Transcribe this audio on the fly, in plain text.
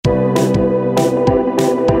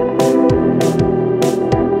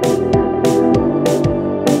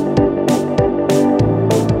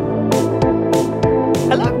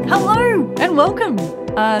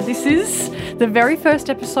the very first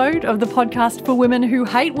episode of the podcast for women who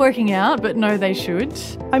hate working out but know they should.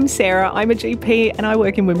 I'm Sarah, I'm a GP and I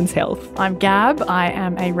work in women's health. I'm Gab, I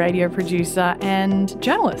am a radio producer and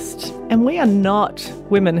journalist. And we are not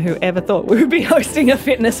women who ever thought we would be hosting a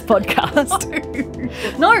fitness podcast.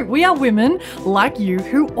 No, we are women like you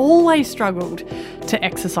who always struggled to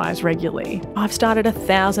exercise regularly. I've started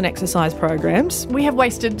 1,000 exercise programs. We have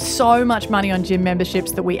wasted so much money on gym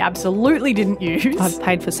memberships that we absolutely didn't use. I've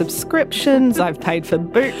paid for subscriptions, I've paid for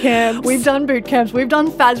boot camps. We've done boot camps, we've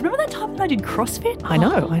done fads. Remember that time when I did CrossFit? I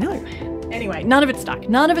know. Anyway, none of it stuck.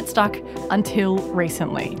 None of it stuck until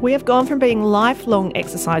recently. We have gone from being lifelong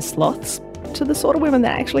exercise sloths to the sort of women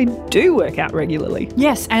that actually do work out regularly.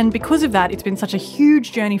 Yes, and because of that, it's been such a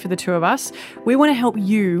huge journey for the two of us. We want to help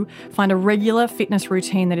you find a regular fitness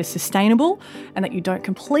routine that is sustainable and that you don't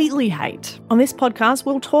completely hate. On this podcast,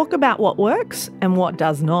 we'll talk about what works and what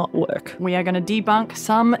does not work. We are going to debunk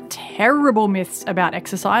some terrible myths about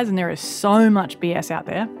exercise, and there is so much BS out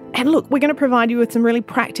there. And look, we're going to provide you with some really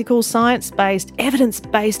practical, science-based,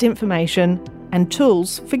 evidence-based information and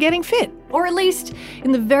tools for getting fit. Or at least,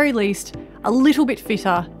 in the very least, a little bit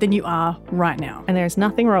fitter than you are right now. And there is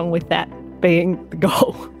nothing wrong with that being the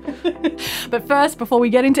goal. But first, before we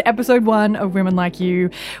get into episode 1 of Women Like You,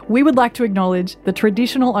 we would like to acknowledge the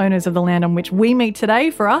traditional owners of the land on which we meet today.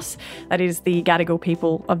 For us, that is the Gadigal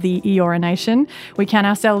people of the Eora Nation. We count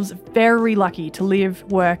ourselves very lucky to live,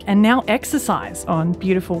 work and now exercise on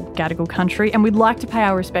beautiful Gadigal country, and we'd like to pay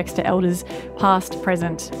our respects to elders past,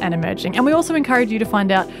 present and emerging. And we also encourage you to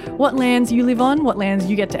find out what lands you live on, what lands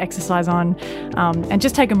you get to exercise on, and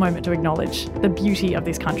just take a moment to acknowledge the beauty of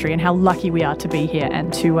this country and how lucky we are to be here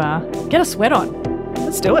and to get a sweat on.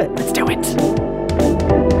 Let's do it. Let's do it.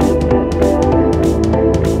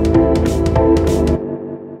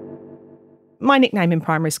 My nickname in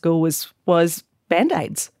primary school was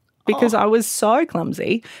Band-Aids because I was so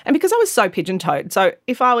clumsy and because I was so pigeon-toed. So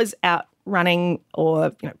if I was out running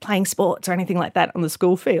or playing sports or anything like that on the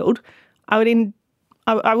school field, I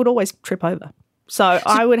would always trip over. So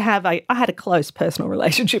I had a close personal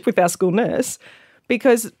relationship with our school nurse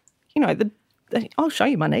because I'll show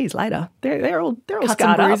you my knees later. They're all cuts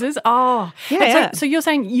scarred and bruises. up. Oh, yeah. So you're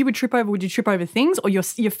saying you would trip over? Would you trip over things, or you're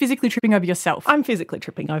physically tripping over yourself? I'm physically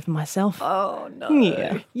tripping over myself. Oh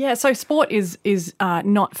no. Yeah. So sport is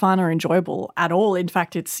not fun or enjoyable at all. In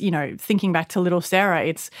fact, it's thinking back to little Sarah,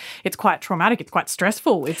 it's quite traumatic. It's quite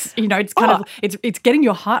stressful. It's it's kind of it's getting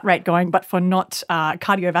your heart rate going, but for not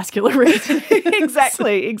cardiovascular reasons.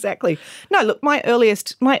 Exactly. No, look, my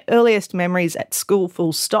earliest memories at school,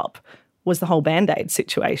 full stop, was the whole Band-Aid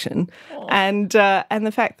situation. And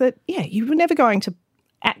the fact that, you were never going to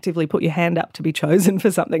actively put your hand up to be chosen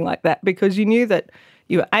for something like that because you knew that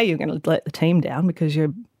you're going to let the team down because you're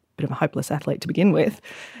a bit of a hopeless athlete to begin with.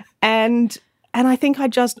 And I think I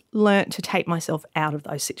just learnt to take myself out of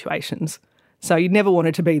those situations. So you never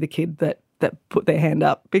wanted to be the kid that put their hand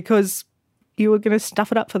up because you were going to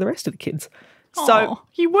stuff it up for the rest of the kids. So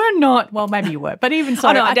you were not. Well, maybe you were, but even so,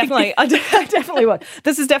 I definitely was.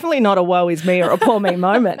 This is definitely not a woe is me or a poor me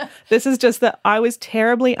moment. This is just that I was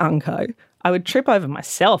terribly unco. I would trip over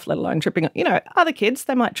myself, let alone tripping. Other kids,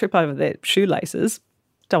 they might trip over their shoelaces.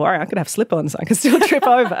 Don't worry, I could have slip-ons. I can still trip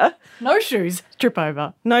over. No shoes, trip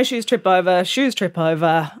over. No shoes, trip over. Shoes, trip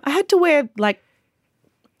over. I had to wear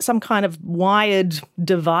some kind of wired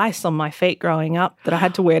device on my feet growing up that I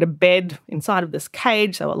had to wear to bed inside of this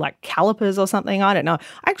cage. They were like calipers or something. I don't know.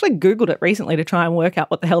 I actually Googled it recently to try and work out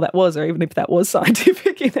what the hell that was, or even if that was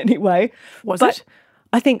scientific in any way. Was it?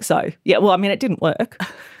 I think so. Yeah, well, I mean, it didn't work.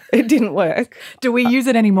 It didn't work. Do we use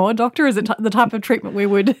it anymore, Doctor? Is it the type of treatment we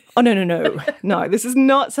would... Oh, no. No, this is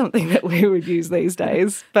not something that we would use these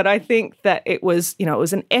days. But I think that it was, it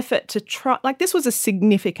was an effort to try... this was a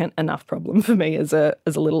significant enough problem for me as a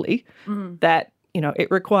little-y that,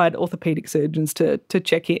 it required orthopaedic surgeons to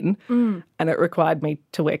check in and it required me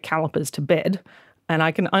to wear calipers to bed. And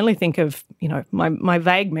I can only think of, my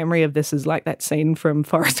vague memory of this is like that scene from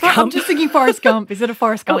Forrest Gump. I'm just thinking Forrest Gump. Is it a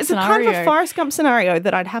Forrest Gump scenario? It's kind of a Forrest Gump scenario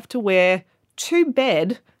that I'd have to wear to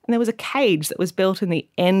bed, and there was a cage that was built in the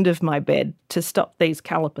end of my bed to stop these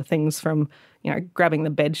caliper things from, grabbing the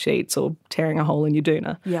bed sheets or tearing a hole in your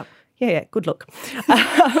doona. Yep. Yeah, good look.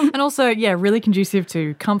 And also, really conducive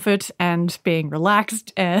to comfort and being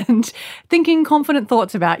relaxed and thinking confident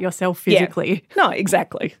thoughts about yourself physically. Yeah. No,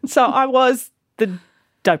 exactly. So I was the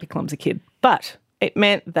dopey, clumsy kid. But it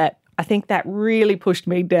meant that I think that really pushed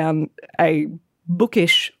me down a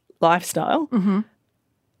bookish lifestyle. Mm-hmm.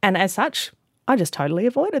 And as such, I just totally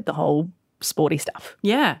avoided the whole sporty stuff.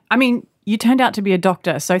 Yeah. I mean, you turned out to be a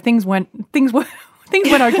doctor, so things were Things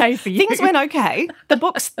went okay for you. Things went okay. The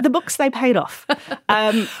books, they paid off.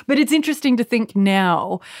 But it's interesting to think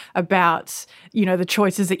now about, the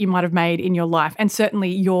choices that you might have made in your life and certainly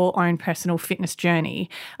your own personal fitness journey,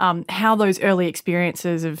 how those early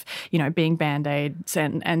experiences of, being Band-Aids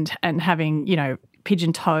and having,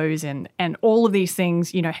 pigeon toes and all of these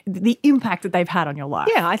things, the impact that they've had on your life.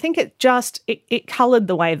 Yeah, I think it coloured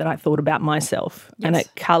the way that I thought about myself. Yes. And it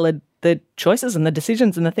coloured the choices and the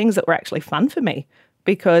decisions and the things that were actually fun for me,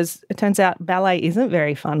 because it turns out ballet isn't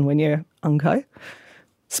very fun when you're unco.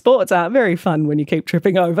 Sports aren't very fun when you keep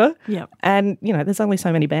tripping over. Yep. And, there's only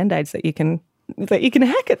so many Band-Aids that you can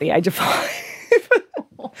hack at the age of 5.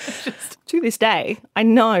 To this day, I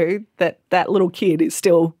know that little kid is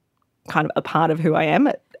still kind of a part of who I am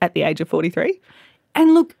at the age of 43.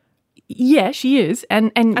 And look, yeah, she is.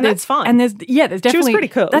 And that's fine. And there's definitely... She was pretty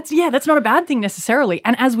cool. That's not a bad thing necessarily.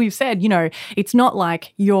 And as we've said, it's not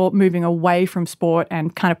like you're moving away from sport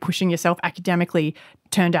and kind of pushing yourself academically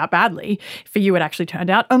turned out badly. For you, it actually turned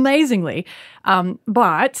out amazingly.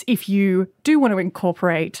 But if you do want to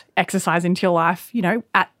incorporate exercise into your life,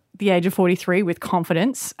 at the age of 43 with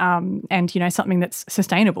confidence and, something that's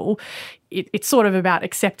sustainable, it's sort of about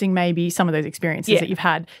accepting maybe some of those experiences that you've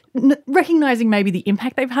had, recognizing maybe the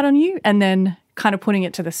impact they've had on you and then kind of putting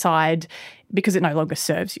it to the side because it no longer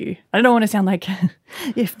serves you. I don't want to sound like,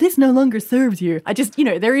 if this no longer serves you, I just,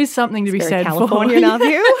 there is something to be said Californian for... of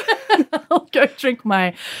you. I'll go drink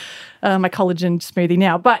my collagen smoothie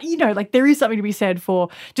now. But, there is something to be said for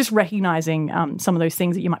just recognizing some of those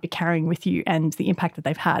things that you might be carrying with you and the impact that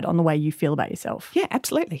they've had on the way you feel about yourself. Yeah,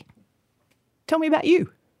 absolutely. Tell me about you.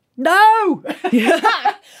 No!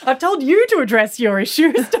 I've told you to address your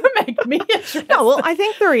issues. Don't make me address No, well, I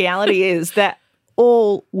think the reality is that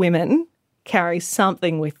all women carry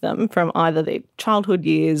something with them from either their childhood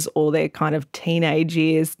years or their kind of teenage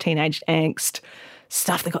years, teenage angst,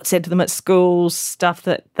 stuff that got said to them at school, stuff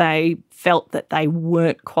that they felt that they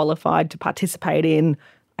weren't qualified to participate in.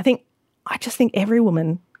 I just think every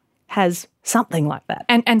woman has something like that.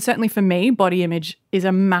 And certainly for me, body image is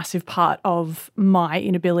a massive part of my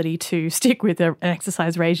inability to stick with an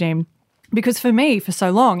exercise regime. Because for me, for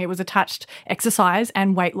so long, it was attached, exercise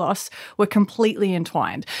and weight loss were completely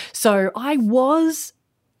entwined. So I was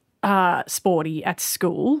sporty at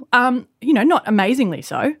school, not amazingly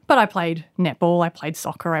so, but I played netball, I played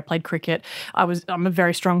soccer, I played cricket. I'm a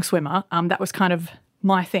very strong swimmer. That was kind of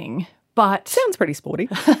my thing. But sounds pretty sporty.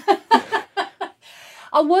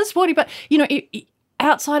 I was sporty, but,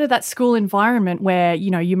 outside of that school environment where,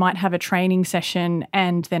 you might have a training session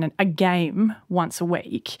and then a game once a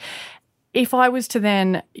week, if I was to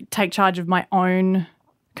then take charge of my own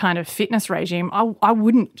kind of fitness regime, I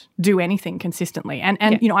wouldn't do anything consistently. And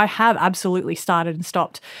I have absolutely started and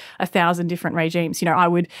stopped 1,000 different regimes. I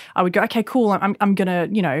would go, okay, cool. I'm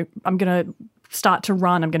gonna start to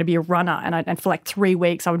run. I'm going to be a runner. And for like 3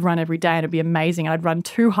 weeks, I would run every day and it'd be amazing. And I'd run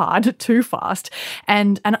too hard, too fast.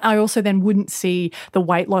 And I also then wouldn't see the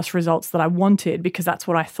weight loss results that I wanted because that's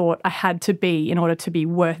what I thought I had to be in order to be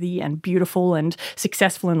worthy and beautiful and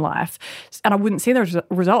successful in life. And I wouldn't see those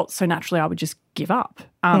results. So naturally, I would just give up.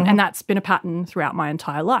 And that's been a pattern throughout my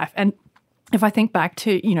entire life. And if I think back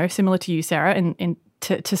to, similar to you, Sarah,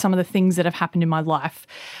 to some of the things that have happened in my life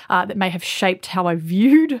that may have shaped how I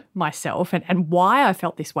viewed myself and why I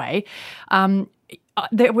felt this way.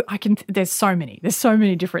 There's so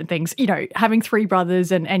many different things. Having 3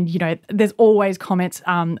 brothers and there's always comments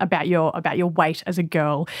about your weight as a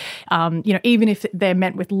girl. Even if they're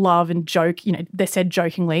meant with love and joke, they're said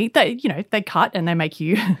jokingly. They cut and they make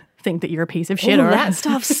you think that you're a piece of shit. Ooh, that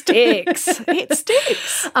stuff sticks. It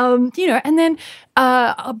sticks. And then,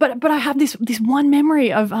 but I have this one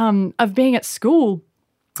memory of being at school.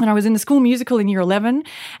 And I was in the school musical in year 11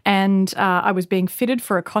 and I was being fitted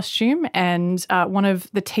for a costume and one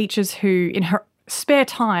of the teachers who in her spare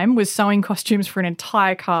time was sewing costumes for an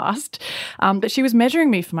entire cast, but she was measuring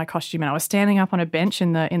me for my costume and I was standing up on a bench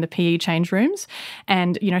in the PE change rooms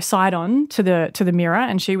and, side on to the mirror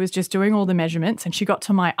and she was just doing all the measurements and she got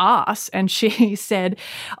to my ass and she said,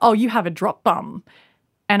 "Oh, you have a drop bum."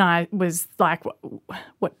 And I was like,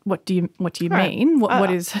 what do you mean?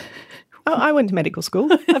 What is... I went to medical school.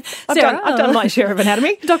 I've done my share of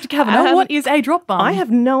anatomy. Dr. Kavanagh, what is a drop bum? I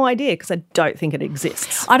have no idea because I don't think it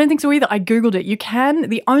exists. I don't think so either. I Googled it. You can.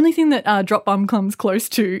 The only thing that drop bum comes close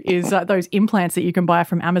to is those implants that you can buy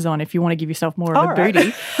from Amazon if you want to give yourself more of a booty.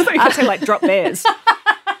 I thought you could say like drop bears.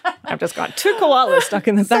 I've just got 2 koalas stuck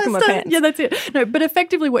in the back of my pants. Yeah, that's it. No, but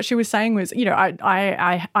effectively what she was saying was,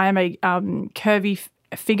 I am a curvy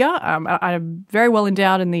figure. I'm very well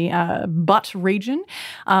endowed in the butt region.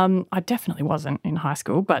 I definitely wasn't in high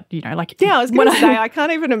school, but, like... Yeah, I was going to say, I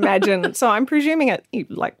can't even imagine. So I'm presuming at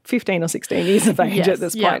like 15 or 16 years of age at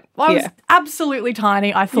this point. I was absolutely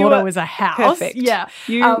tiny. I thought I was a house. Perfect. Yeah.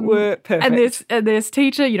 You were perfect. And this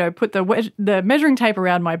teacher, put the measuring tape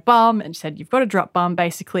around my bum and said, you've got a drop bum.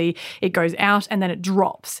 Basically, it goes out and then it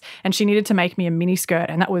drops. And she needed to make me a mini skirt,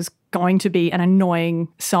 and that was going to be an annoying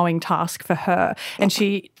sewing task for her. And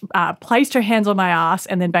she placed her hands on my ass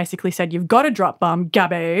and then basically said, you've got a drop bum,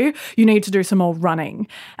 Gabby. You need to do some more running.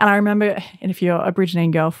 And I remember, and if you're a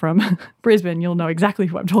Bridgenine girl from Brisbane, you'll know exactly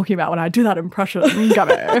who I'm talking about when I do that impression,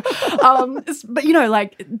 Gabby. But,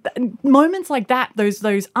 moments like that,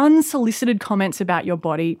 those unsolicited comments about your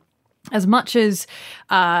body, as much as,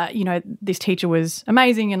 this teacher was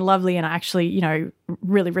amazing and lovely, and I actually,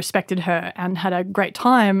 really respected her and had a great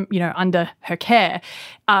time, under her care,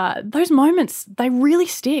 those moments, they really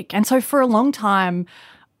stick. And so for a long time,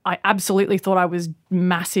 I absolutely thought I was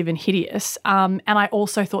massive and hideous. And I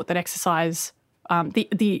also thought that exercise,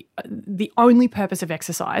 the only purpose of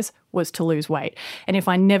exercise was to lose weight. And if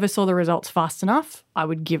I never saw the results fast enough, I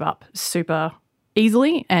would give up super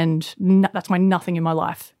easily, and that's why nothing in my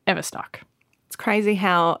life ever stuck. It's crazy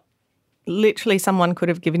how literally someone could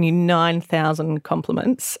have given you 9,000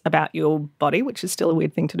 compliments about your body, which is still a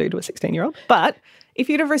weird thing to do to a 16-year-old. But if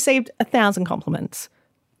you'd have received 1,000 compliments,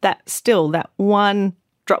 that one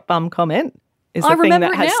drop bum comment is the thing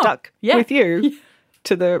that has stuck with you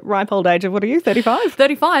to the ripe old age of, what are you, 35?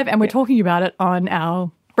 35, and we're talking about it on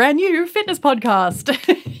our brand new fitness podcast.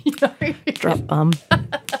 Drop bum.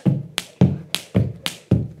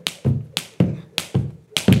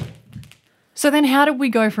 So then how did we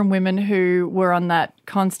go from women who were on that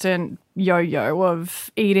constant yo-yo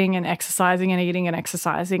of eating and exercising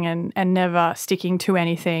and never sticking to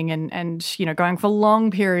anything and going for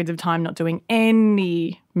long periods of time not doing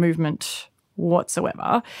any movement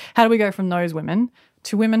whatsoever? How do we go from those women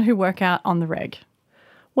to women who work out on the reg?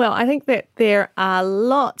 Well, I think that there are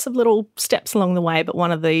lots of little steps along the way, but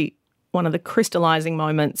one of the crystallizing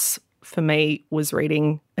moments for me was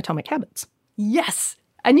reading Atomic Habits. Yes.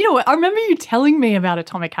 And you know what? I remember you telling me about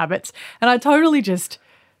Atomic Habits, and I totally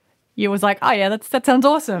you was like, oh yeah, that sounds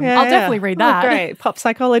awesome. I'll definitely read that. Oh, great. Pop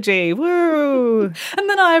psychology. Woo. And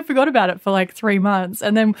then I forgot about it for like 3 months.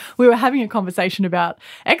 And then we were having a conversation about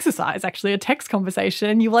exercise, actually a text conversation.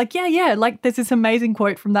 And you were like, yeah, like there's this amazing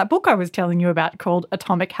quote from that book I was telling you about called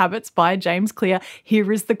Atomic Habits by James Clear. Here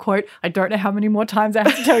is the quote. I don't know how many more times I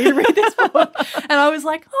have to tell you to read this book. And I was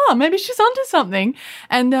like, oh, maybe she's onto something.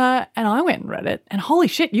 And I went and read it. And holy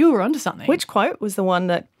shit, you were onto something. Which quote was the one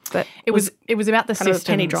that it was about the systems.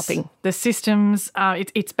 Penny dropping. The systems.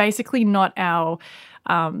 It's basically not our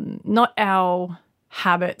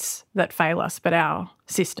habits that fail us, but our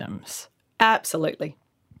systems. Absolutely.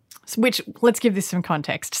 Which, let's give this some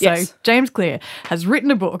context. Yes. So James Clear has written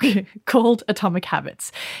a book called Atomic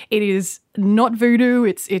Habits. It is not voodoo.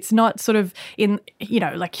 It's not sort of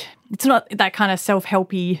it's not that kind of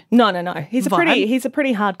self-helpy. No. He's a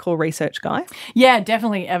pretty hardcore research guy. Yeah,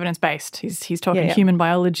 definitely evidence-based. He's talking human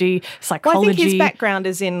biology, psychology. Well, I think his background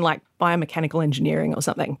is in like biomechanical engineering or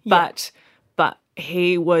something. Yeah. But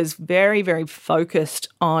he was very, very focused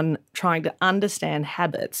on trying to understand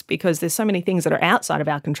habits, because there's so many things that are outside of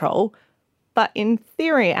our control. But in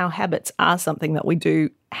theory, our habits are something that we do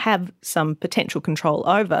have some potential control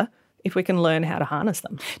over if we can learn how to harness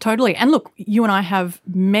them. Totally. And look, you and I have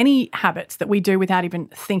many habits that we do without even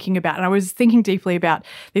thinking about. And I was thinking deeply about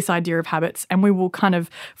this idea of habits, and we will kind of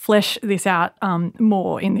flesh this out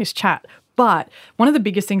more in this chat. But one of the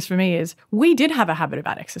biggest things for me is we did have a habit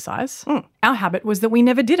about exercise. Our habit was that we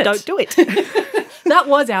never did it. Don't do it. That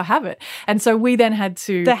was our habit. And so we then had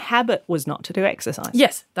to... The habit was not to do exercise.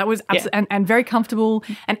 Yes, that was absolutely... And very comfortable.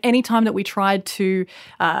 And any time that we tried to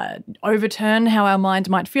overturn how our mind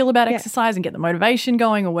might feel about exercise and get the motivation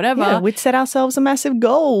going or whatever... we'd set ourselves a massive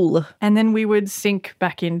goal. And then we would sink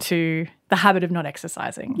back into the habit of not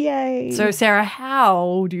exercising. Yay. So, Sarah,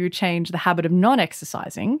 how do you change the habit of not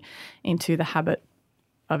exercising into the habit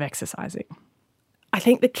of exercising? I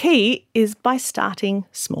think the key is by starting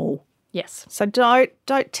small. Yes. So don't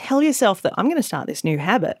tell yourself that I'm going to start this new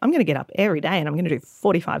habit. I'm going to get up every day and I'm going to do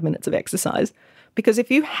 45 minutes of exercise. Because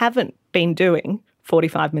if you haven't been doing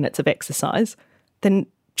 45 minutes of exercise, then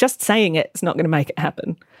just saying it is not going to make it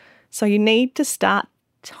happen. So you need to start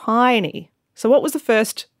tiny. So what was the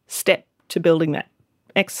first step to building that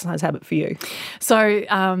exercise habit for you? So,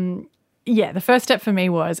 the first step for me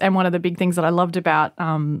was, and one of the big things that I loved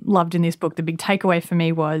in this book, the big takeaway for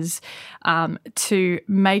me was to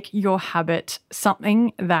make your habit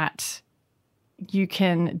something that you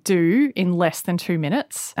can do in less than 2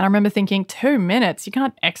 minutes. And I remember thinking, 2 minutes? You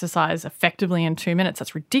can't exercise effectively in 2 minutes.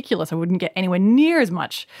 That's ridiculous. I wouldn't get anywhere near as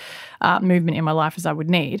much movement in my life as I would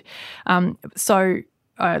need. So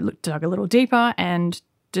I dug a little deeper and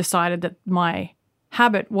decided that my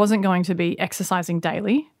habit wasn't going to be exercising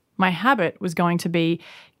daily. My habit was going to be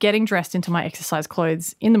getting dressed into my exercise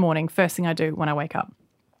clothes in the morning, first thing I do when I wake up.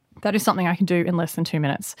 That is something I can do in less than 2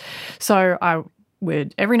 minutes. So I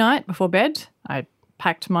would, every night before bed, I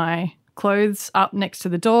packed my clothes up next to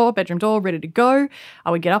the door, bedroom door, ready to go.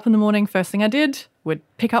 I would get up in the morning, first thing I did, would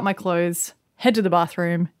pick up my clothes, head to the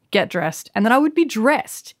bathroom, get dressed, and then I would be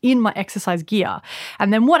dressed in my exercise gear.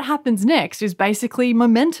 And then what happens next is basically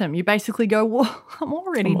momentum. You basically go, well, I'm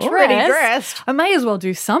already dressed. I may as well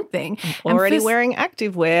do something. I'm already wearing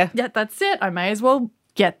activewear. Yeah, that's it. I may as well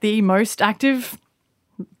get the most active...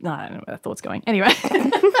 No, I don't know where that thought's going. Anyway.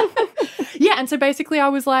 Yeah, and so basically I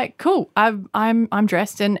was like, cool, I'm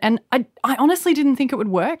dressed, and I honestly didn't think it would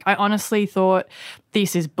work. I honestly thought,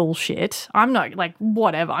 this is bullshit. I'm not, like,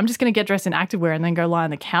 whatever. I'm just going to get dressed in activewear and then go lie on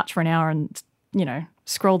the couch for an hour and,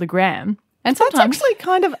 scroll the gram. And sometimes... That's actually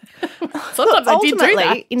kind of... sometimes I did do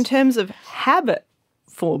that. In terms of habit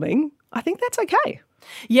forming, I think that's okay.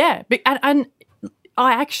 Yeah, and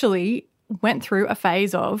I actually went through a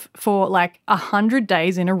phase of, for like 100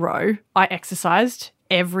 days in a row, I exercised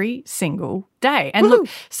every single day. And look,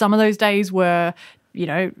 some of those days were,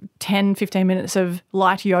 10, 15 minutes of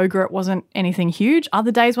light yoga. It wasn't anything huge.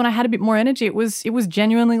 Other days when I had a bit more energy, it was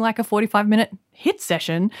genuinely like a 45-minute HIIT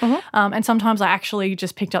session. And sometimes I actually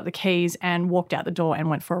just picked up the keys and walked out the door and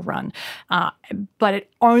went for a run. But it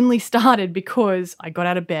only started because I got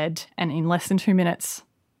out of bed and in less than 2 minutes,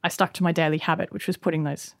 I stuck to my daily habit, which was putting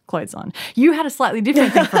those clothes on. You had a slightly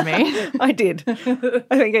different thing from me. I did.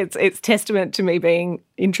 I think it's testament to me being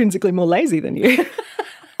intrinsically more lazy than you.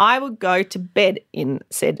 I would go to bed in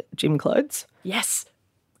said gym clothes. Yes.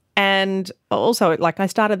 And also, I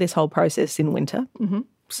started this whole process in winter.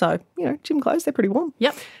 So, gym clothes, they're pretty warm.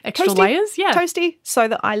 Yep. Extra layers, yeah. Toasty, so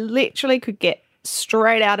that I literally could get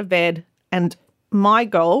straight out of bed, and my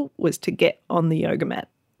goal was to get on the yoga mat.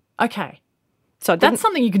 Okay. So that's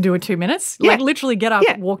something you can do in 2 minutes. Yeah. Like literally get up,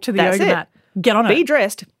 walk to the yoga mat, get on it. Be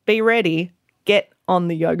dressed, be ready, get on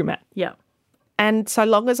the yoga mat. Yeah. And so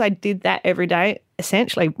long as I did that every day,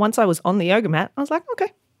 essentially, once I was on the yoga mat, I was like,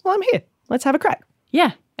 okay, well, I'm here. Let's have a crack.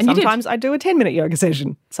 Yeah. And sometimes I do a 10-minute yoga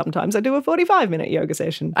session. Sometimes I do a 45-minute yoga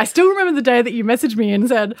session. I still remember the day that you messaged me and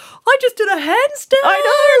said, I just did a handstand.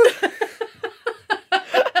 I know.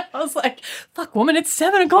 I was like, fuck, woman, it's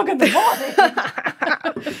 7 o'clock in the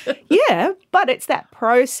morning. Yeah, but it's that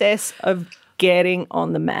process of getting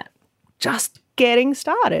on the mat, just getting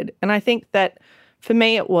started. And I think that for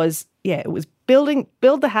me it was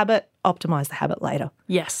build the habit, optimize the habit later.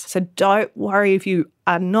 Yes. So don't worry if you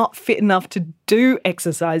are not fit enough to do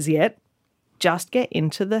exercise yet. Just get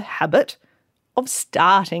into the habit of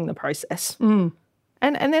starting the process. And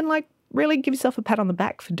then really give yourself a pat on the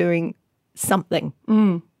back for doing something.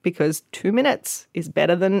 Because 2 minutes is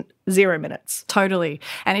better than 0 minutes. Totally.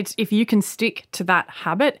 And if you can stick to that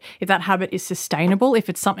habit, if that habit is sustainable, if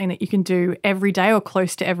it's something that you can do every day or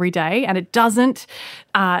close to every day, and it doesn't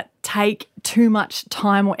take too much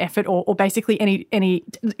time or effort or basically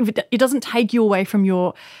it doesn't take you away from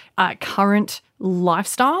your current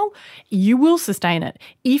lifestyle, you will sustain it.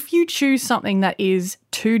 If you choose something that is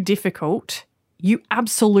too difficult, you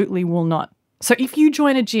absolutely will not. So if you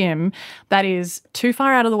join a gym that is too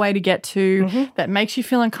far out of the way to get to, that makes you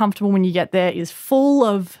feel uncomfortable when you get there, is full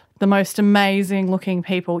of the most amazing looking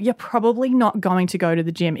people, you're probably not going to go to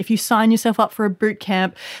the gym. If you sign yourself up for a boot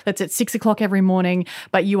camp that's at 6 o'clock every morning,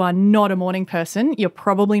 but you are not a morning person, you're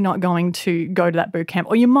probably not going to go to that boot camp.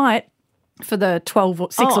 Or you might for the 6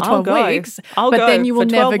 or 12 weeks, but then you will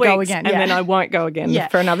never go again. And then I won't go again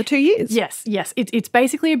for another 2 years. Yes. It's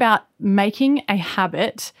basically about making a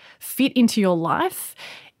habit fit into your life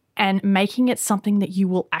and making it something that you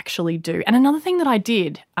will actually do. And another thing that I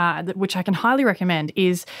did, which I can highly recommend,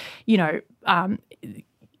 is, when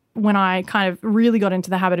I kind of really got into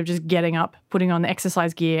the habit of just getting up, putting on the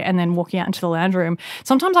exercise gear and then walking out into the lounge room,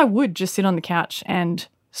 sometimes I would just sit on the couch and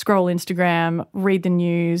scroll Instagram, read the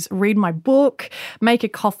news, read my book, make a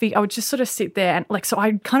coffee. I would just sort of sit there and so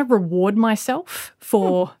I'd kind of reward myself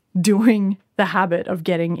for doing the habit of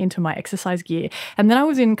getting into my exercise gear. And then I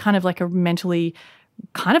was in kind of like a mentally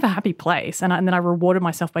kind of a happy place. And then I rewarded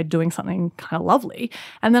myself by doing something kind of lovely.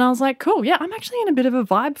 And then I was like, cool, yeah, I'm actually in a bit of a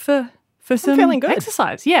vibe for some feeling good.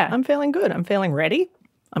 exercise. Yeah. I'm feeling good. I'm feeling ready.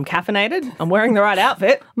 I'm caffeinated. I'm wearing the right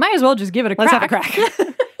outfit. May as well just give it a Let's crack. have a crack.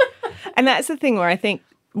 And that's the thing where I think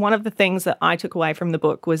one of the things that I took away from the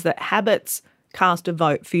book was that habits cast a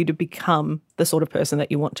vote for you to become the sort of person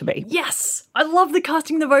that you want to be. Yes. I love the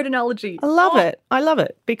casting the vote analogy. I love it. I love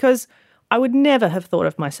it because I would never have thought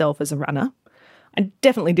of myself as a runner. I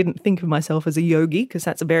definitely didn't think of myself as a yogi because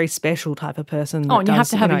that's a very special type of person. And you have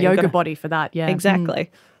to have a yoga body for that. Yeah.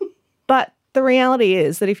 Exactly. But the reality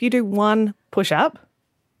is that if you do one push-up,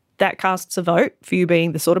 that casts a vote for you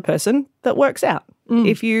being the sort of person that works out.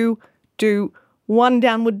 If you do one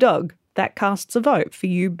downward dog, that casts a vote for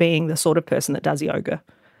you being the sort of person that does yoga.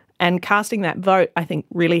 And casting that vote, I think,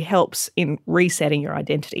 really helps in resetting your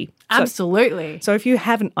identity. Absolutely. So if you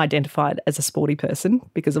haven't identified as a sporty person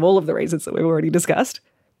because of all of the reasons that we've already discussed,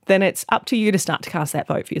 then it's up to you to start to cast that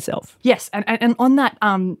vote for yourself. Yes, and on that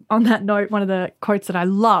note, one of the quotes that I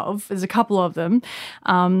love, there's a couple of them,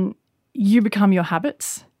 you become your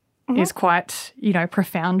habits. Is quite,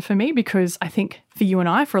 profound for me because I think for you and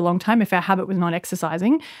I, for a long time, if our habit was not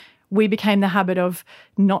exercising, we became the habit of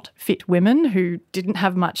not fit women who didn't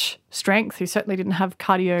have much strength, who certainly didn't have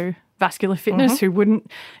cardiovascular fitness, who wouldn't,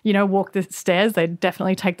 walk the stairs. They'd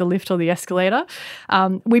definitely take the lift or the escalator.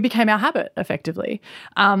 We became our habit effectively.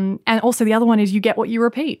 And also the other one is you get what you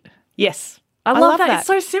repeat. Yes. I love that. It's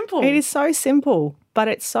so simple. It is so simple, but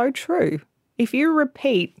it's so true. If you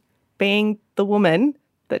repeat being the woman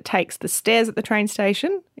that takes the stairs at the train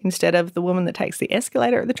station instead of the woman that takes the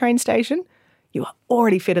escalator at the train station, you are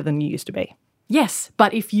already fitter than you used to be. Yes,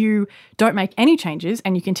 but if you don't make any changes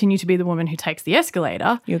and you continue to be the woman who takes the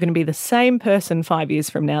escalator, you're going to be the same person 5 years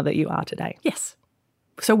from now that you are today. Yes.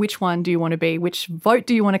 So which one do you want to be? Which vote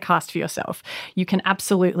do you want to cast for yourself? You can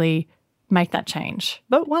absolutely make that change.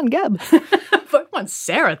 Vote one, Gab. Vote one,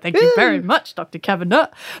 Sarah. Thank you very much, Dr. Kavanagh.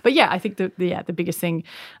 But yeah, I think the biggest thing,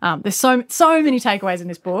 there's so many takeaways in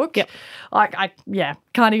this book. Yep. I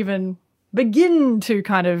can't even begin to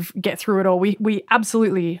kind of get through it all. We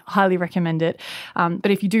absolutely highly recommend it. But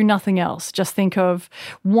if you do nothing else, just think of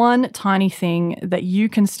one tiny thing that you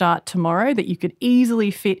can start tomorrow that you could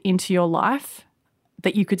easily fit into your life,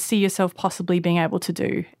 that you could see yourself possibly being able to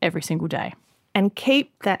do every single day. And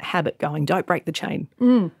keep that habit going. Don't break the chain.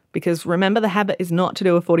 Because remember, the habit is not to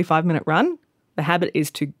do a 45-minute run. The habit is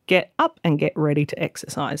to get up and get ready to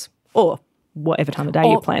exercise or whatever time of day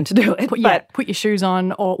you plan to do it. Put your shoes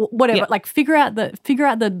on or whatever. Yeah. Like figure out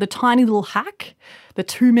the tiny little hack, the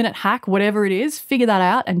 2-minute hack, whatever it is, figure that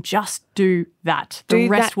out and just do that. The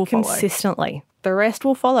rest will follow. Consistently. The rest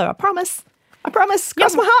will follow. I promise.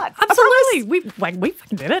 Cross my heart. Absolutely. We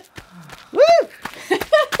fucking did it. Woo!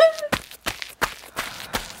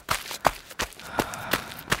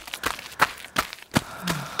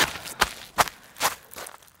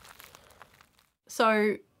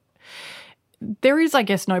 So there is, I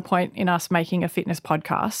guess, no point in us making a fitness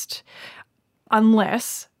podcast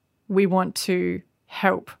unless we want to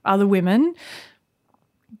help other women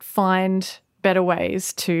find better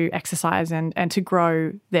ways to exercise and to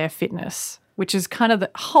grow their fitness, which is kind of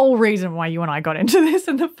the whole reason why you and I got into this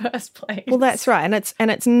in the first place. Well, that's right.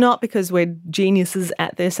 And it's not because we're geniuses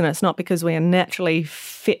at this and it's not because we are naturally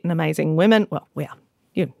fit and amazing women. Well, we are.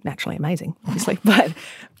 You're naturally amazing, obviously. But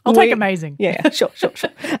I'll take amazing. Yeah, sure.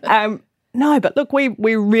 No, but look, we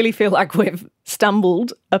really feel like we've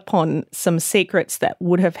stumbled upon some secrets that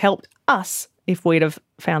would have helped us if we'd have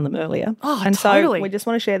found them earlier. Oh, and totally. So we just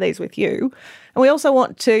want to share these with you. And we also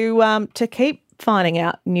want to keep finding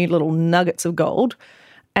out new little nuggets of gold.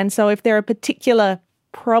 And so if there are particular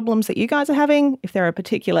problems that you guys are having, if there are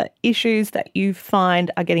particular issues that you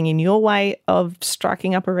find are getting in your way of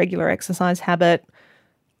striking up a regular exercise habit,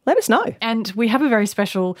 let us know. And we have a very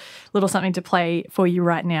special little something to play for you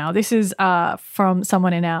right now. This is from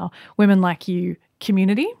someone in our Women Like You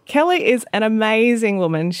community. Kelly is an amazing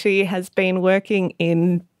woman. She has been working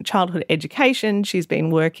in childhood education. She's been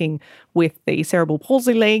working with the Cerebral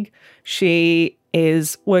Palsy League. She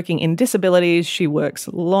is working in disabilities. She works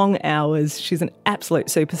long hours. She's an absolute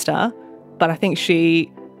superstar. But I think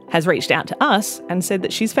she has reached out to us and said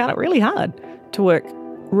that she's found it really hard to work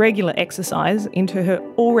regular exercise into her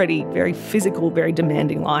already very physical, very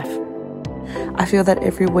demanding life. I feel that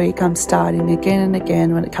every week I'm starting again and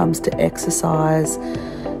again when it comes to exercise.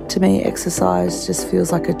 To me, exercise just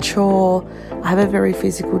feels like a chore. I have a very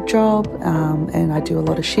physical job and I do a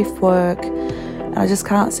lot of shift work and I just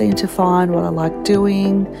can't seem to find what I like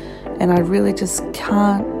doing, and I really just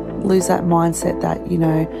can't lose that mindset that,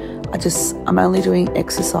 I'm only doing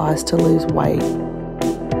exercise to lose weight.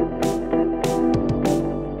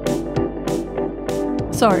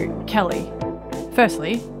 So, Kelly,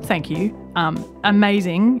 firstly, thank you.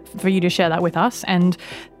 Amazing for you to share that with us. And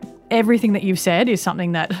everything that you've said is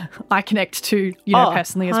something that I connect to,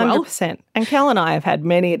 personally as well. 100%. And Cal and I have had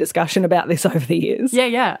many a discussion about this over the years.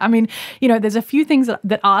 Yeah. I mean, there's a few things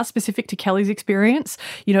that are specific to Kelly's experience.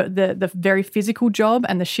 The very physical job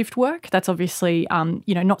and the shift work. That's obviously,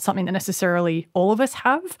 not something that necessarily all of us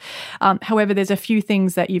have. However, there's a few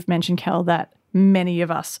things that you've mentioned, Kel, that many of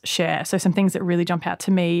us share. So some things that really jump out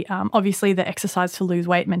to me, obviously the exercise to lose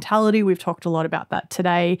weight mentality. We've talked a lot about that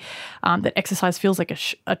today, that exercise feels like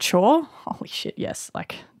a chore. Holy shit, yes.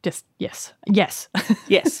 Like just yes. Yes.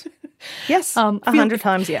 Yes. Yes. 100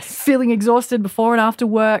 times yes. Feeling exhausted before and after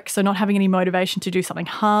work, so not having any motivation to do something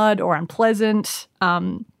hard or unpleasant.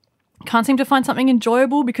 Can't seem to find something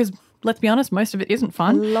enjoyable because, let's be honest, most of it isn't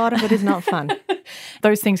fun. A lot of it is not fun.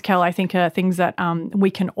 Those things, Kel, I think are things that we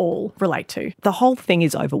can all relate to. The whole thing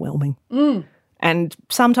is overwhelming. And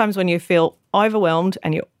sometimes when you feel overwhelmed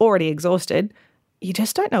and you're already exhausted, you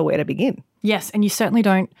just don't know where to begin. Yes, and you certainly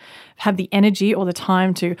don't have the energy or the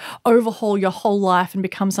time to overhaul your whole life and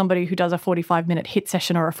become somebody who does a 45-minute HIIT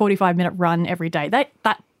session or a 45-minute run every day. That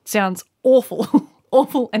sounds awful.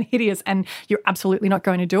 Awful and hideous, and you're absolutely not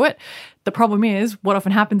going to do it. The problem is, what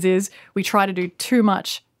often happens is we try to do too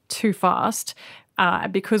much too fast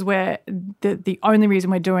because we're the only reason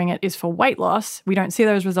we're doing it is for weight loss. We don't see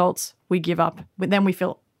those results. We give up. But then we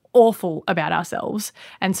feel awful about ourselves,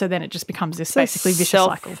 and so then it just becomes this basically vicious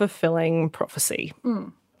cycle. Self-fulfilling prophecy.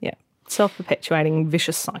 Yeah, self-perpetuating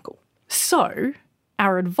vicious cycle. So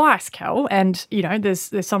our advice, Kel, and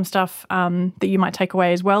there's some stuff that you might take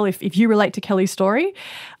away as well if you relate to Kelly's story,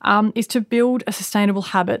 is to build a sustainable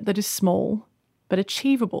habit that is small but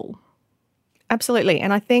achievable. Absolutely.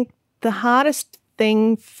 And I think the hardest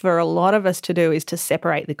thing for a lot of us to do is to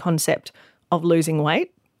separate the concept of losing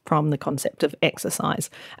weight from the concept of exercise.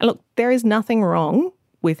 And look, there is nothing wrong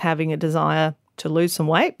with having a desire to lose some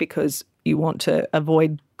weight because you want to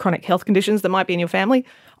avoid chronic health conditions that might be in your family.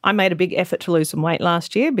 I made a big effort to lose some weight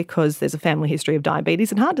last year because there's a family history of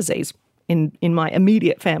diabetes and heart disease in my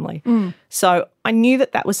immediate family. So I knew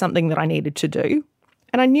that was something that I needed to do.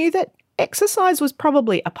 And I knew that exercise was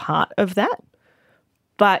probably a part of that.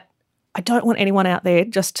 But I don't want anyone out there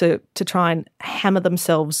just to try and hammer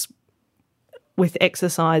themselves with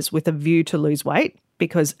exercise with a view to lose weight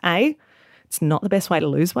because A, it's not the best way to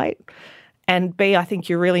lose weight. And B, I think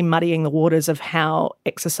you're really muddying the waters of how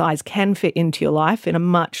exercise can fit into your life in a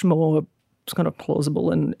much more kind of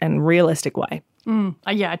plausible and realistic way.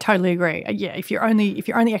 Yeah, I totally agree. Yeah, if you're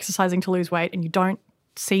only exercising to lose weight and you don't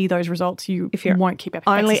see those results, if you won't keep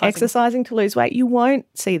only exercising to lose weight, you won't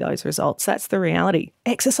see those results. That's the reality.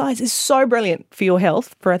 Exercise is so brilliant for your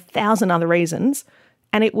health for 1,000 other reasons,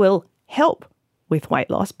 and it will help with weight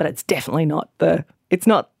loss, but it's definitely not the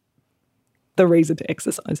reason to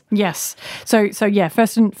exercise. Yes. So yeah,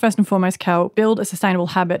 first and foremost, Cal, build a sustainable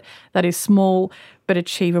habit that is small but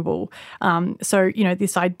achievable. So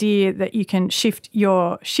this idea that you can shift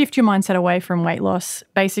your mindset away from weight loss,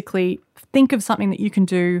 basically think of something that you can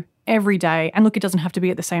do every day. And look, it doesn't have to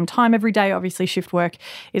be at the same time every day. Obviously, shift work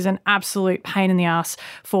is an absolute pain in the ass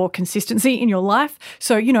for consistency in your life.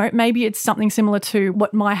 So, maybe it's something similar to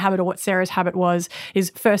what my habit or what Sarah's habit was,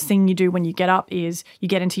 is first thing you do when you get up is you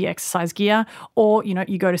get into your exercise gear, or,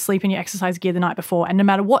 you go to sleep in your exercise gear the night before. And no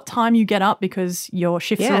matter what time you get up, because your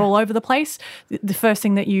shifts are all over the place, the first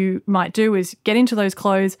thing that you might do is get into those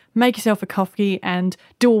clothes, make yourself a coffee and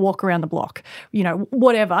do a walk around the block.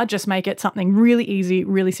 Whatever, just make it something really easy,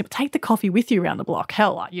 really simple. Take the coffee with you around the block.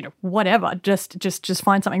 Hell, whatever. Just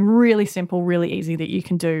find something really simple, really easy that you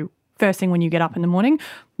can do first thing when you get up in the morning.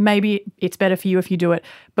 Maybe it's better for you if you do it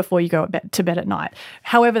before you go to bed at night.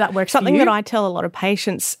 However that works something for you. That I tell a lot of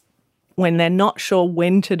patients when they're not sure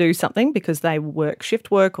when to do something because they work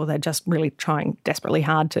shift work or they're just really trying desperately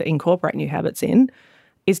hard to incorporate new habits in,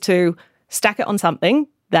 is to stack it on something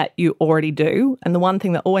that you already do. And the one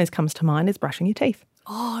thing that always comes to mind is brushing your teeth.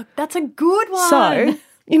 Oh, that's a good one. So,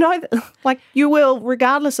 you will,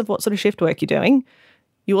 regardless of what sort of shift work you're doing,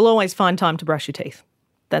 you will always find time to brush your teeth.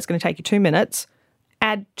 That's going to take you 2 minutes.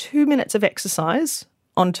 Add 2 minutes of exercise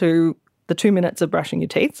onto the 2 minutes of brushing your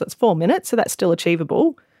teeth. So it's 4 minutes, so that's still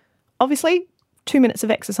achievable. Obviously, 2 minutes of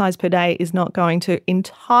exercise per day is not going to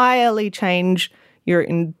entirely change your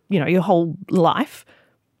whole life,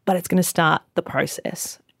 but it's going to start the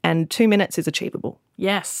process. And 2 minutes is achievable.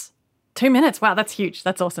 Yes. 2 minutes. Wow, that's huge.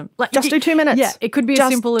 That's awesome. Just do 2 minutes. Yeah, it could be as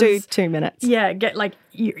simple as... Just do 2 minutes. Yeah,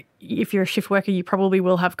 if you're a shift worker, you probably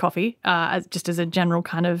will have coffee as a general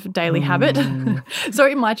kind of daily habit. So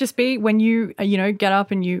it might just be when you, get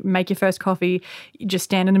up and you make your first coffee, you just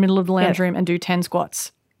stand in the middle of the lounge room and do 10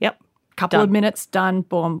 squats. Yep. Couple of minutes, done,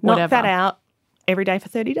 boom, whatever. Knock that out. every day for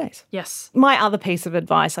 30 days. Yes. My other piece of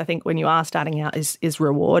advice, I think, when you are starting out is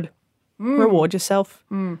reward. Reward yourself.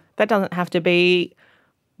 That doesn't have to be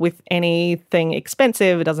with anything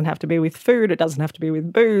expensive. It doesn't have to be with food. It doesn't have to be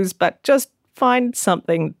with booze. But just find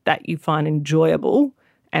something that you find enjoyable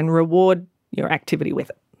and reward your activity with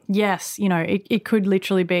it. Yes, it could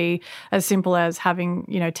literally be as simple as having,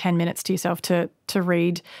 10 minutes to yourself to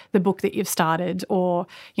read the book that you've started or,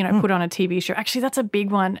 put on a TV show. Actually, that's a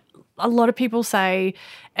big one. A lot of people say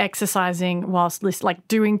exercising whilst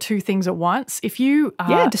doing two things at once. If you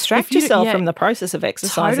distract yourself from the process of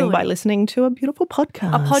exercising by listening to a beautiful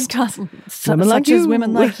podcast. A podcast Women such like as you.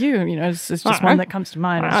 Women Like You. It's just one that comes to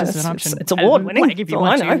mind. It's just an option. It's award-winning. If you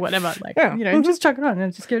want to, whatever. Just chuck it on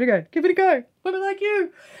and just give it a go. Give it a go. Women Like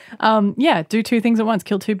You. Do two things at once.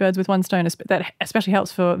 Kill two birds with one stone. That especially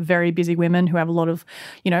helps for very busy women who have a lot of,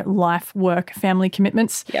 life, work, family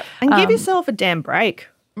commitments. Yep. And give yourself a damn break.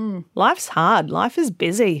 Life's hard. Life is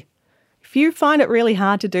busy. If you find it really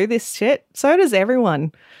hard to do this shit, so does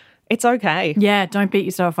everyone. It's okay. Yeah, don't beat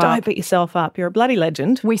yourself up. Don't beat yourself up. You're a bloody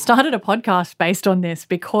legend. We started a podcast based on this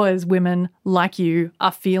because women like you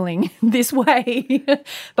are feeling this way.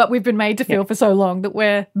 But we've been made to feel for so long that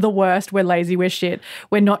we're the worst, we're lazy, we're shit,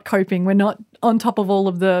 we're not coping, we're not on top of all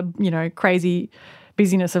of the, crazy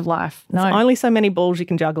busyness of life. No. There's only so many balls you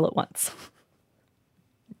can juggle at once.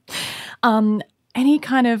 Any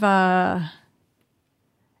kind of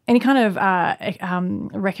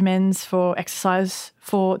recommends for exercise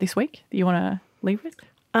for this week that you want to leave with?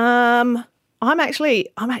 I'm actually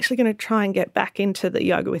going to try and get back into the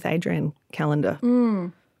Yoga with Adrienne calendar.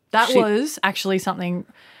 That was actually something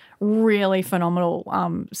really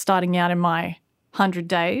phenomenal. Starting out in my 100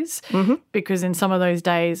 days, because in some of those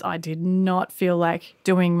days I did not feel like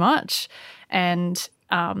doing much, and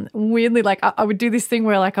weirdly, I would do this thing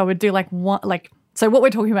where I would do one. So what we're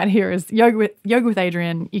talking about here is Yoga with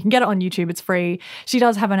Adrienne. You can get it on YouTube. It's free. She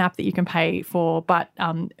does have an app that you can pay for, but,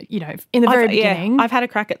 in the very beginning. I've had a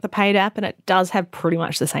crack at the paid app and it does have pretty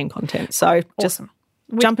much the same content. So just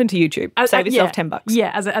jump into YouTube. Save yourself $10.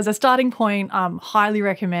 Yeah, as a starting point, highly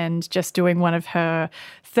recommend just doing one of her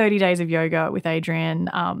 30 days of yoga with Adrienne.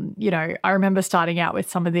 I remember starting out with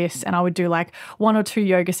some of this and I would do 1 or 2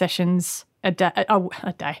 yoga sessions a day.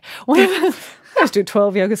 I just do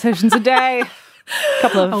 12 yoga sessions a day.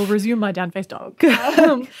 I'll resume my down-faced dog.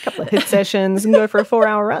 Couple of HIIT sessions and go for a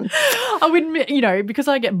 4-hour run. I would, because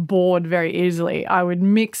I get bored very easily, I would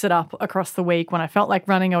mix it up across the week. When I felt like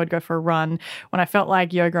running, I would go for a run. When I felt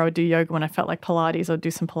like yoga, I would do yoga. When I felt like Pilates, I would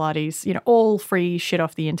do some Pilates. All free shit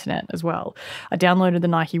off the internet as well. I downloaded the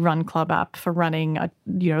Nike Run Club app for running. I,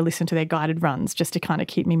 listened to their guided runs just to kind of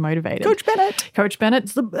keep me motivated. Coach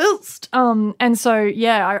Bennett's the best. And so,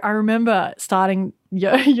 I remember starting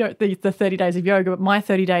the 30 days of yoga, but my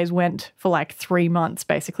 30 days went for 3 months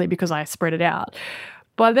basically because I spread it out.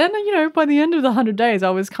 But then, by the end of the 100 days, I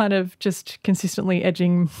was kind of just consistently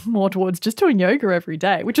edging more towards just doing yoga every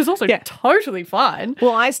day, which is also totally fine.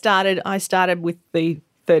 Well, I started with the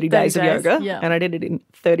 30 days of yoga and I did it in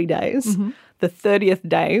 30 days. The 30th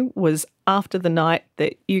day was after the night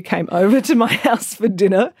that you came over to my house for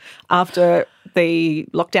dinner, after the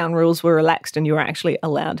lockdown rules were relaxed and you were actually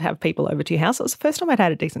allowed to have people over to your house. It was the first time I'd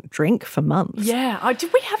had a decent drink for months. Yeah.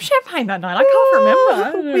 Did we have champagne that night? I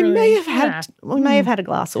can't remember. We may have had a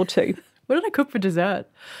glass or two. What did I cook for dessert?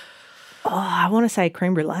 Oh, I want to say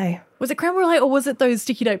creme brulee. Was it creme brulee or was it those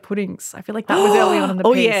sticky date puddings? I feel like that was early on in the piece.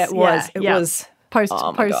 Oh, yeah, it was. It was.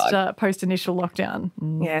 Post initial lockdown.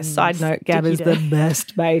 Yeah, side note, Gab is the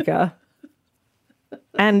best baker.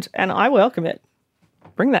 And I welcome it.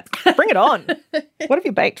 Bring it on. What have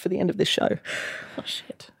you baked for the end of this show? Oh,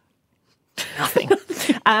 shit. Nothing.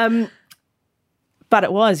 But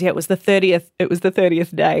it was the 30th. It was the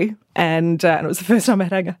 30th day, and it was the first time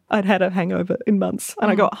I'd had a hangover in months,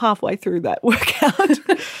 and I got halfway through that workout.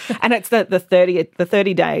 And it's the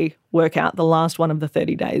 30-day workout. The last one of the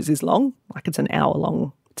 30 days is long, it's an hour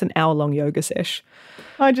long. It's an hour-long yoga sesh.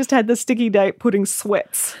 I just had the sticky date pudding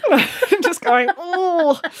sweats. Just going,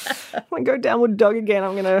 I'm going to go downward dog again.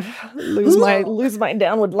 I'm going to lose my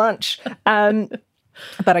downward lunge. But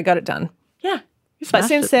I got it done. Yeah. But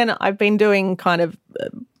since then, I've been doing kind of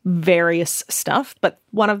various stuff. But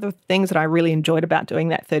one of the things that I really enjoyed about doing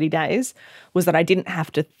that 30 days was that I didn't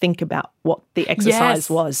have to think about what the exercise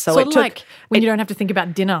was. So sort of when you don't have to think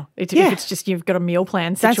about dinner. If it's just you've got a meal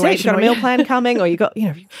plan situation. That's it. You've got a meal plan coming, or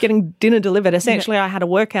you're getting dinner delivered. Essentially, I had a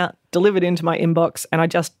workout delivered into my inbox, and I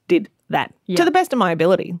just did that to the best of my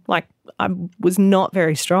ability. I was not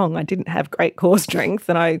very strong. I didn't have great core strength,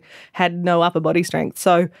 and I had no upper body strength.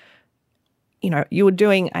 So, you were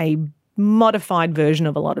doing a modified version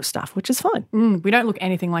of a lot of stuff, which is fine. We don't look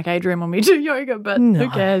anything like Adrian when we do yoga, but who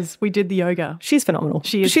cares? We did the yoga. She's phenomenal.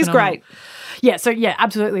 She's phenomenal. Great. Yeah, so yeah,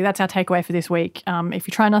 absolutely. That's our takeaway for this week. If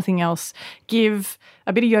you try nothing else, give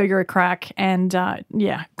a bit of yoga a crack, and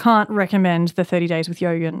can't recommend the 30 days with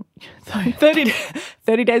yoga.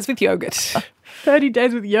 30 days with yogurt. 30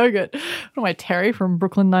 days with yogurt. What am I, Terry from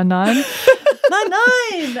Brooklyn Nine-Nine?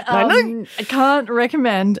 Nine-Nine. I can't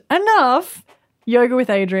recommend enough Yoga with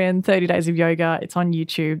Adrian, 30 Days of Yoga. It's on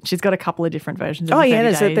YouTube. She's got a couple of different versions of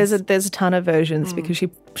there's a ton of versions because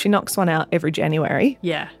she knocks one out every January.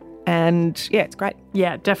 Yeah. And yeah, it's great.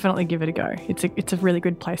 Yeah, definitely give it a go. It's a really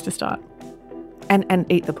good place to start.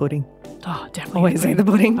 And eat the pudding. Oh, definitely. Always eat the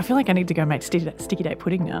pudding. I feel like I need to go make sticky date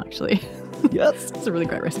pudding now, actually. Yes. It's a really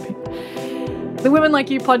great recipe. The Women Like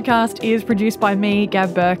You podcast is produced by me,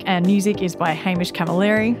 Gab Burke, and music is by Hamish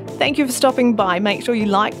Camilleri. Thank you for stopping by. Make sure you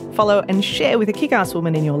like, follow, and share with a kick-ass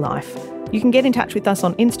woman in your life. You can get in touch with us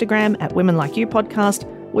on Instagram at Women Like You Podcast.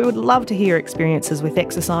 We would love to hear experiences with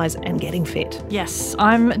exercise and getting fit. Yes,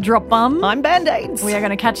 I'm Drop Bum. I'm Band-Aids. We are going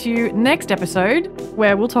to catch you next episode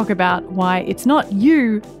where we'll talk about why it's not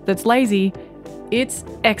you that's lazy, it's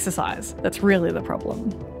exercise that's really the problem.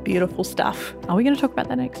 Beautiful stuff. Are we going to talk about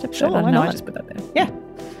that next episode? Sure, I don't know. I just put that there. Yeah.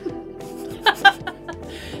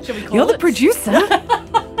 Shall we call You're it? the producer.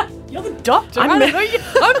 You're the doctor.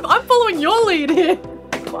 I'm following your lead here.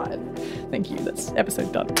 Quiet. Thank you. That's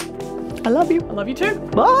episode done. I love you. I love you too.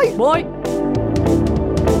 Bye. Bye.